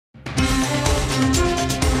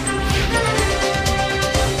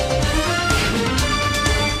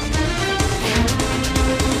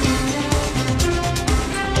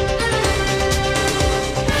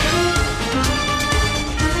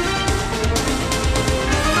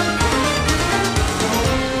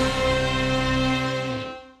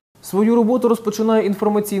Свою роботу розпочинає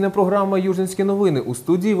інформаційна програма «Южненські новини». У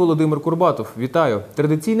студії Володимир Курбатов. Вітаю!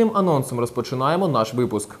 Традиційним анонсом розпочинаємо наш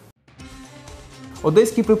випуск.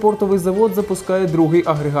 Одеський припортовий завод запускає другий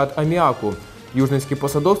агрегат аміаку. Южненські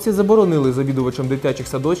посадовці заборонили завідувачам дитячих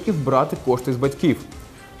садочків брати кошти з батьків.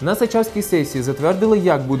 На Сичавській сесії затвердили,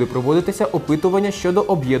 як буде проводитися опитування щодо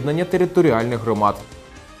об'єднання територіальних громад.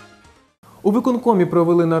 У виконкомі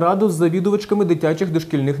провели нараду з завідувачками дитячих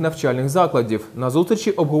дошкільних навчальних закладів. На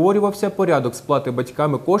зустрічі обговорювався порядок сплати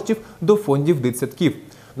батьками коштів до фондів дитсадків.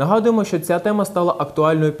 Нагадуємо, що ця тема стала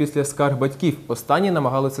актуальною після скарг батьків. Останні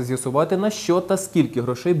намагалися з'ясувати, на що та скільки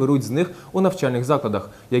грошей беруть з них у навчальних закладах,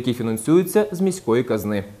 які фінансуються з міської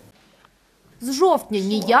казни. З жовтня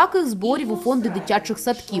ніяких зборів у фонди дитячих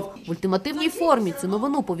садків. В ультимативній формі цю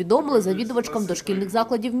новину повідомили завідувачкам дошкільних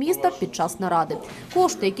закладів міста під час наради.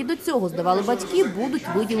 Кошти, які до цього здавали батьки, будуть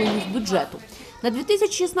виділені з бюджету. На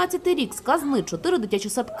 2016 рік з казни 4 дитячі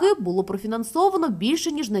садки було профінансовано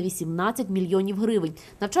більше, ніж на 18 мільйонів гривень.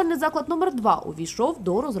 Навчальний заклад номер 2 увійшов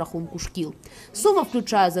до розрахунку шкіл. Сума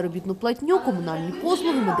включає заробітну платню, комунальні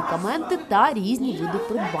послуги, медикаменти та різні види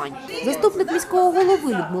придбань. Заступник міського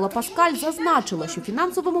голови Людмила Паскаль зазначила, що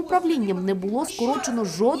фінансовим управлінням не було скорочено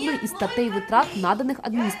жодної із статей витрат, наданих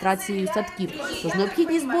адміністрацією садків. Тож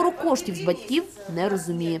необхідність збору коштів з батьків не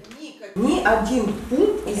розуміє. Ни один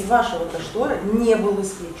пункт из вашего кошториса не был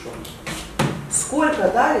исключен. Сколько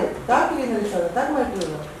дали, так или нарисовали, так мы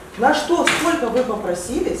ответили. На что, сколько вы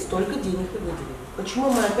попросили, столько денег и выделили. Почему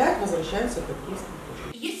мы опять возвращаемся к батьківським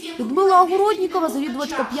коштам? Людмила Огороднікова,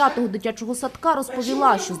 завідувачка 5-го дитячого садка,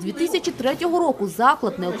 розповіла, що з 2003 року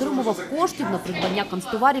заклад не отримував коштів на придбання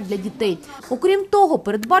канцтоварів для дітей. Окрім того,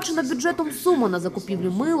 передбачена бюджетом сума на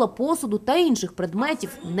закупівлю мила, посуду та інших предметів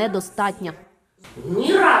недостатня.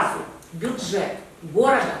 Ни разу бюджет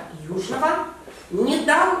города Южного не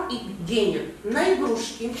дал денег на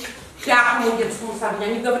игрушки, 5-му детскому саду, я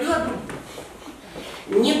не говорю о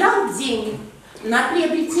другом, не дал денег на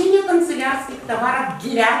приобретение канцелярских товаров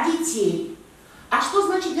для детей. А что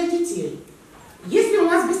значит для детей? Если у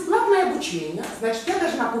нас бесплатное обучение, значит я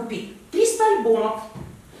должна купить 300 альбомов,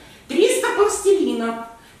 300 пластилинов,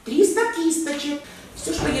 300 кисточек.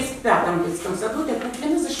 Все, что есть в 5-м детском саду, это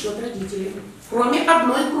куплено за счет родителей. Кроме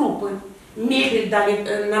одной группы. Мебель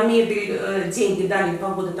дали, на мебель деньги дали 2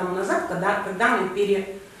 года тому назад, когда мы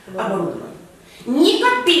переоборудовали. Ни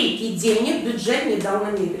копейки денег бюджет не дал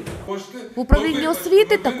на мебель. В управлінні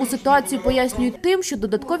освіти таку ситуацію пояснюють тим, що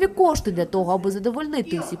додаткові кошти для того, аби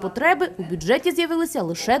задовольнити усі потреби, у бюджеті з'явилися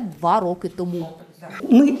лише 2 роки тому.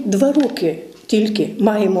 Ми 2 роки тільки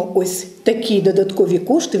маємо ось такі додаткові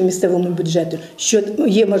кошти в місцевому бюджеті, що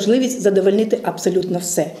є можливість задовольнити абсолютно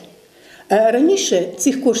все. Раніше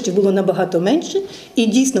цих коштів було набагато менше, і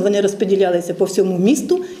дійсно вони розподілялися по всьому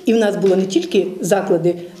місту, і в нас було не тільки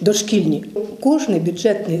заклади дошкільні. Кожний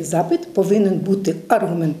бюджетний запит повинен бути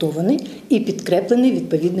аргументований і підкреплений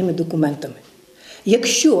відповідними документами.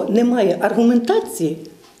 Якщо немає аргументації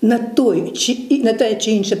на те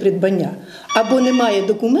чи інше придбання, або немає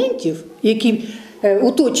документів, які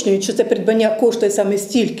уточнюють, що це придбання коштує саме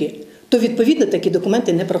стільки, то відповідно такі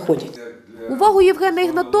документи не проходять. Увагу Євгена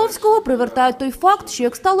Ігнатовського привертає той факт, що,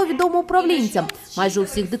 як стало відомо управлінцям, майже у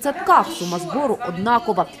всіх дитсадках сума збору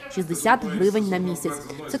однакова – 60 гривень на місяць.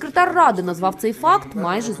 Секретар ради назвав цей факт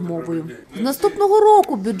майже змовою. З наступного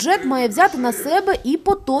року бюджет має взяти на себе і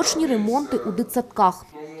поточні ремонти у дитсадках.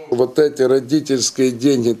 Вот эти родительские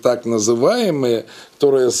деньги, так называемые,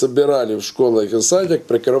 которые собирали в школах и садик,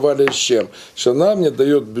 прикрывали с чем? Что нам не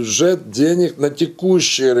дает бюджет денег на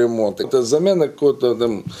текущий ремонт. Это замена какого-то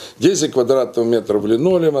там 10 квадратных метров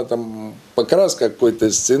линолеума, там покраска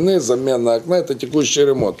какой-то стены, замена окна, это текущий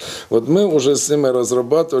ремонт. Вот мы уже с ними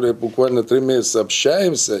разрабатывали, буквально 3 месяца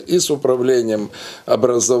общаемся и с управлением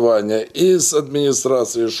образования, и с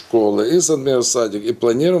администрацией школы, и с администрацией, и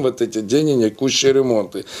планируем вот эти деньги на текущие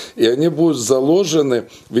ремонты. И они будут заложены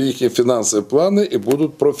в их финансовые планы и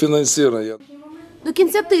будут профинансированы. До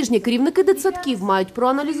кінця тижня керівники дитсадків мають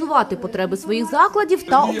проаналізувати потреби своїх закладів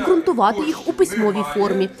та обґрунтувати їх у письмовій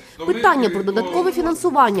формі. Питання про додаткове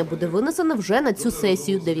фінансування буде винесено вже на цю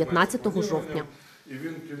сесію 19 жовтня.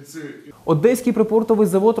 Одеський припортовий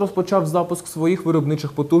завод розпочав запуск своїх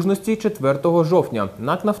виробничих потужностей 4 жовтня.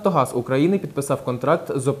 НАК «Нафтогаз України» підписав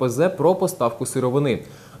контракт з ОПЗ про поставку сировини.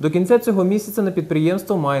 До кінця цього місяця на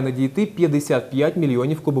підприємство має надійти 55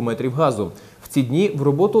 мільйонів кубометрів газу. В ці дні в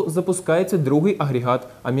роботу запускається другий агрегат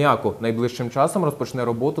аміаку. Найближчим часом розпочне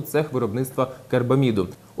роботу цех виробництва карбаміду.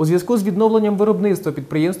 У зв'язку з відновленням виробництва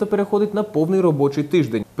підприємство переходить на повний робочий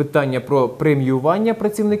тиждень. Питання про преміювання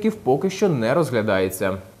працівників поки що не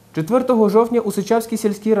розглядається. 4 жовтня у Сичавській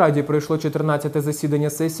сільській раді пройшло 14-те засідання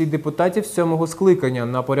сесії депутатів 7-го скликання.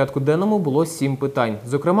 На порядку денному було 7 питань.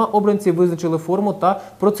 Зокрема, обранці визначили форму та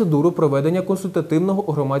процедуру проведення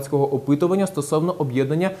консультативного громадського опитування стосовно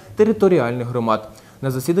об'єднання територіальних громад.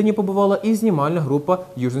 На засіданні побувала і знімальна група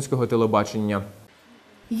Южненського телебачення.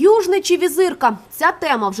 Южне чи візирка? Ця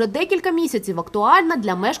тема вже декілька місяців актуальна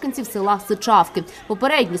для мешканців села Сичавки.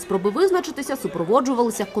 Попередні спроби визначитися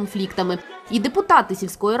супроводжувалися конфліктами. І депутати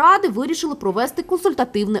сільської ради вирішили провести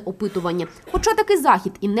консультативне опитування. Хоча такий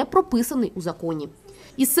захід і не прописаний у законі.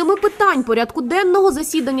 Із 7 питань порядку денного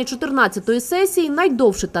засідання 14-ї сесії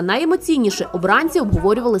найдовше та найемоційніше обранці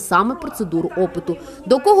обговорювали саме процедуру опиту.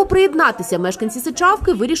 До кого приєднатися мешканці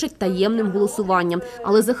Сичавки вирішать таємним голосуванням.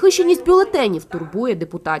 Але захищеність бюлетенів турбує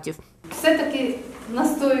депутатів. Все-таки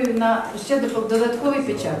настою на ще додаткові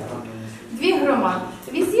печатки. 2 громади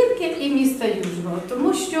 – Візірки і міста Южного,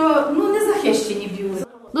 тому що не захищені бюлетені.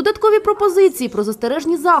 Додаткові пропозиції про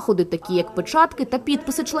застережні заходи, такі як печатки та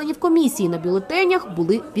підписи членів комісії на бюлетенях,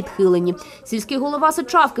 були відхилені. Сільський голова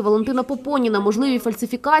Сичавки Валентина Попоніна можливі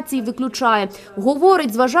фальсифікації виключає.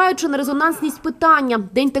 Говорить, зважаючи на резонансність питання,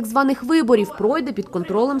 день так званих виборів пройде під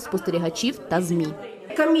контролем спостерігачів та ЗМІ.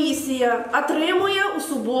 Комісія отримує у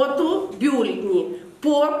суботу бюлетені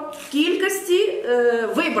по кількості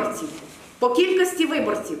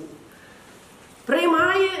виборців.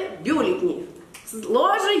 Приймає бюлетені.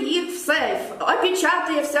 Зложить їх в сейф,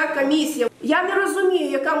 опечатає вся комісія. Я не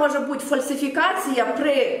розумію, яка може бути фальсифікація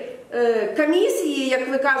при комісії,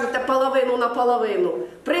 як ви кажете, половину на половину,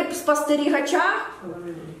 при спостерігачах.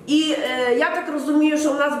 І я так розумію,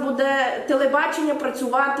 що в нас буде телебачення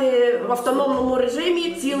працювати в автономному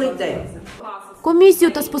режимі цілий день.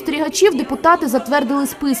 Комісію та спостерігачів депутати затвердили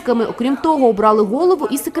списками. Окрім того, обрали голову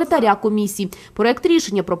і секретаря комісії. Проект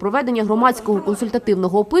рішення про проведення громадського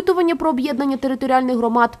консультативного опитування про об'єднання територіальних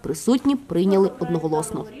громад присутні прийняли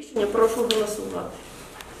одноголосно. Я прошу голосувати.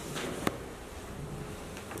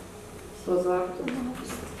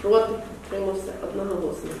 Проти, приймався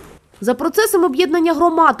одноголосно. За процесом об'єднання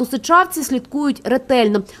громад у Сичавці слідкують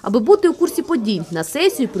ретельно. Аби бути у курсі подій, на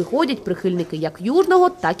сесію приходять прихильники як Южного,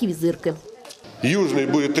 так і Візирки.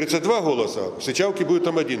 Южный будет 32 голоса, в Сичавке будет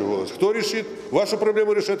там 1 голос. Кто решит, вашу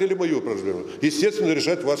проблему решает или мою проблему? Естественно,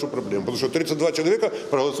 решает вашу проблему, потому что 32 человека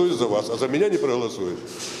проголосуют за вас, а за меня не проголосуют.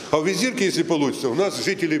 А в Визирке, если получится, у нас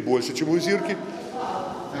жителей больше, чем у Визирки.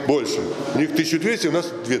 Больше. У них 1200, у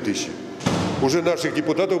нас 2000. Уже наших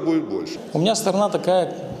депутатов будет больше. У меня сторона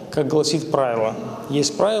такая, как гласит правило.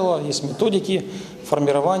 Есть правила, есть методики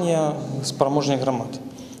формирования спроможных громад.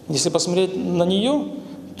 Если посмотреть на нее,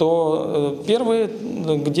 то первый,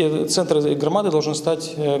 где центр громады должен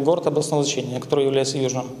стать город областного значения, который является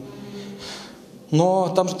Южным.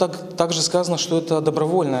 Но там же также сказано, что это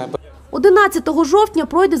добровольное. 11 жовтня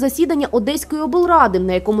пройде засідання Одеської облради,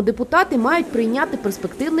 на якому депутати мають прийняти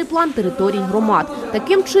перспективний план територій громад.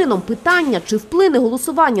 Таким чином, питання, чи вплине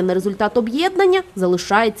голосування на результат об'єднання,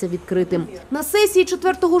 залишається відкритим. На сесії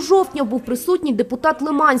 4 жовтня був присутній депутат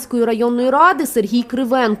Лиманської районної ради Сергій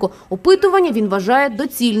Кривенко. Опитування він вважає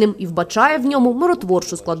доцільним і вбачає в ньому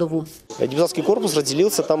миротворчу складову. Депутатский корпус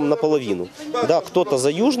разделился там наполовину. Да, кто-то за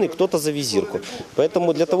Южный, кто-то за Визирку.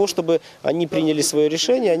 Поэтому для того, чтобы они приняли свое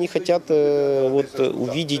решение, они хотят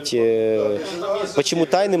увидеть, почему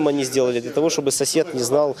тайным они сделали, для того, чтобы сосед не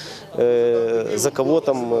знал, за кого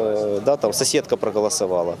там соседка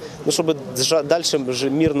проголосовала. Ну, чтобы дальше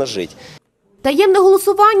мирно жить. Таємне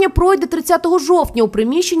голосування пройде 30 жовтня у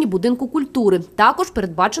приміщенні будинку культури. Також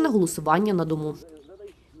передбачене голосування на дому.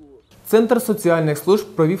 Центр соціальних служб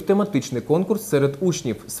провів тематичний конкурс серед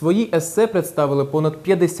учнів. Свої есе представили понад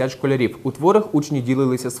 50 школярів. У творах учні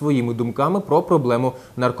ділилися своїми думками про проблему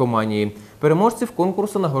наркоманії. Переможців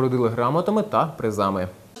конкурсу нагородили грамотами та призами.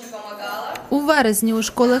 У вересні у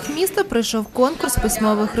школах міста пройшов конкурс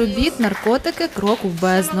письмових робіт «Наркотики. Крок у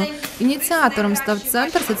бездну». Ініціатором став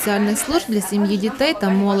Центр соціальних служб для сім'ї, дітей та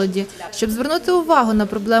молоді. Щоб звернути увагу на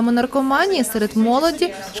проблему наркоманії серед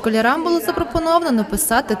молоді, школярам було запропоновано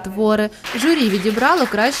написати твори. Журі відібрало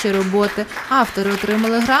кращі роботи. Автори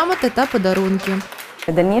отримали грамоти та подарунки.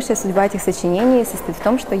 Дальнейшая судьба этих сочинений состоит в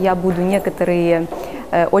том, что я буду некоторые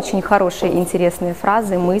очень хорошие, интересные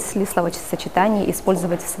фразы, мысли, словосочетания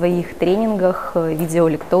использовать в своих тренингах,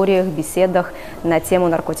 видеолекториях, беседах на тему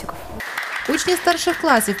наркотиков. Учні старших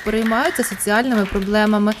класів переймаються соціальними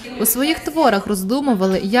проблемами. У своїх творах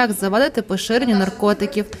роздумували, як завадити поширенню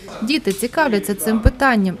наркотиків. Діти цікавляться цим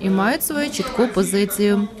питанням і мають свою чітку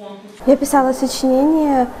позицію. Я писала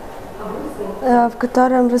сочинение, в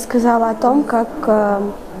котором рассказала о том,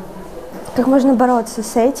 как можно бороться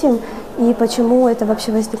с этим и почему это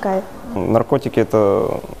вообще возникает. Наркотики –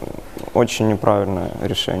 это очень неправильное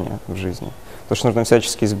решение в жизни. Потому что нужно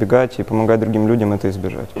всячески избегать и помогать другим людям это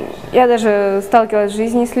избежать. Я даже сталкивалась в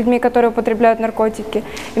жизни с людьми, которые употребляют наркотики.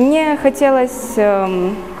 И мне хотелось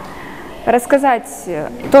рассказать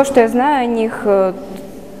то, что я знаю о них,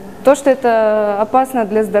 то, что это опасно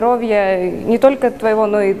для здоровья не только твоего,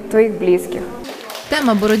 но и твоих близких.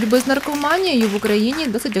 Тема боротьби з наркоманією в Україні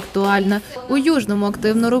досить актуальна. У Южному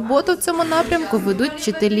активну роботу в цьому напрямку ведуть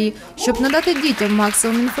вчителі. Щоб надати дітям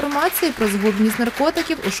максимум інформації про згубність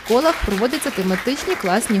наркотиків, у школах проводяться тематичні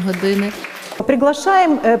класні години.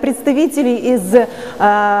 Приглашаем представителей из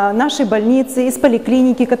нашей больницы, из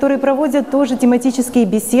поликлиники, которые проводят тоже тематические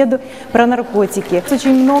беседы про наркотики.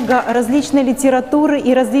 Очень много различной литературы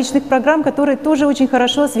и различных программ, которые тоже очень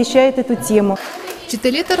хорошо освещают эту тему.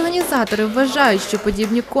 Вчителі та організатори вважають, що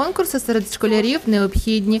подібні конкурси серед школярів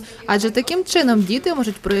необхідні, адже таким чином діти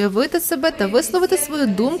можуть проявити себе та висловити свою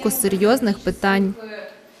думку з серйозних питань.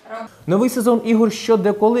 Новий сезон ігор «Що,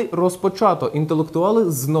 де, коли» розпочато.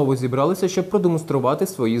 Інтелектуали знову зібралися, щоб продемонструвати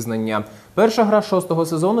свої знання. Перша гра 6-го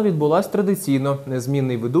сезону відбулась традиційно.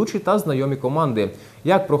 Незмінний ведучий та знайомі команди.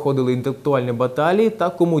 Як проходили інтелектуальні баталії та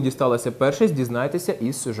кому дісталася першість, дізнайтеся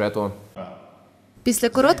із сюжету. Після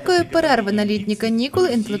короткої перерви на літні канікули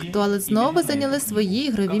інтелектуали знову зайняли свої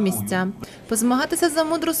ігрові місця. Позмагатися за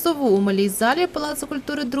мудру сову у малій залі Палацу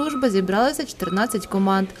культури «Дружба» зібралися 14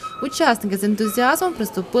 команд. Учасники з ентузіазмом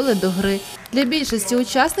приступили до гри. Для більшості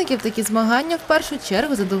учасників такі змагання в першу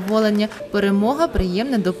чергу задоволення, перемога –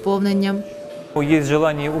 приємне доповнення. Есть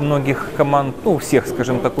желание у многих команд, ну, у всех,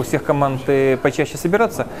 скажем так, у всех команд почаще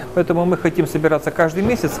собираться, поэтому мы хотим собираться каждый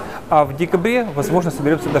месяц, а в декабре, возможно,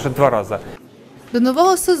 соберемся даже 2 раза. До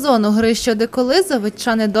нового сезону гри «Що, де, коли»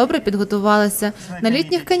 заводчани добре підготувалися. На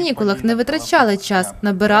літніх канікулах не витрачали час,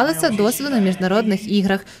 набиралися досвіду на міжнародних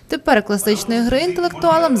іграх. Тепер класичної гри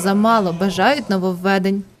інтелектуалам замало, бажають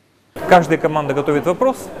нововведень. Каждая команда готовит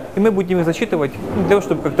вопрос, и мы будем их зачитывать для того,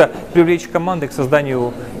 чтобы как-то привлечь команды к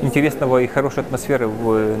созданию интересного и хорошей атмосферы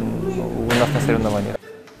у нас на соревнованиях.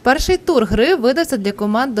 Перший тур гри видався для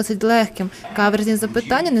команд досить легким. Каверзні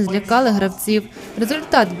запитання не злякали гравців.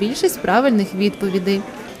 Результат – більшість правильних відповідей.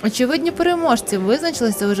 Очевидні переможці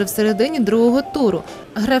визначилися уже в середині другого туру.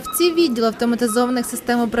 Гравці відділу автоматизованих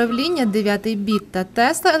систем управління «9-й біт» та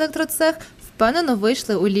 «Тесла Електроцех» впевнено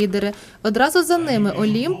вийшли у лідери. Одразу за ними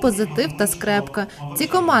 «Олімп», «Позитив» та «Скрепка». Ці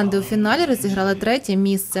команди у фіналі розіграли 3-є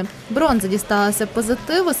місце. Бронза дісталася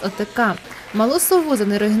 «Позитиву» з ОТК. Малу сову за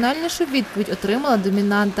найоригінальнішу відповідь отримала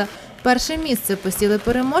 «Домінанта». Перше місце посіли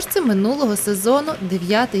переможці минулого сезону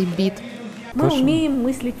 «9-й біт». Мы умеем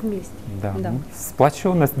мыслить вместе. Да.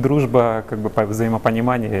 Сплоченность, дружба, как бы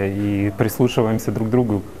взаимопонимание и прислушиваемся друг к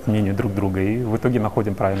другу, к мнению друг друга, и в итоге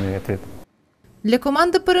находим правильный ответ. Для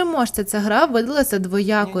команди переможця ця гра видалася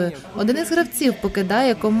двоякою. Один із гравців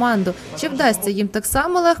покидає команду. Чи вдасться їм так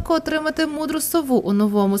само легко отримати мудру сову у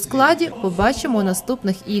новому складі, побачимо у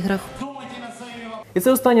наступних іграх. І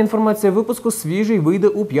це остання інформація випуску. Свіжий вийде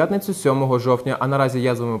у п'ятницю 7 жовтня. А наразі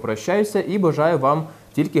я з вами прощаюся і бажаю вам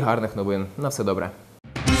тільки гарних новин. На все добре.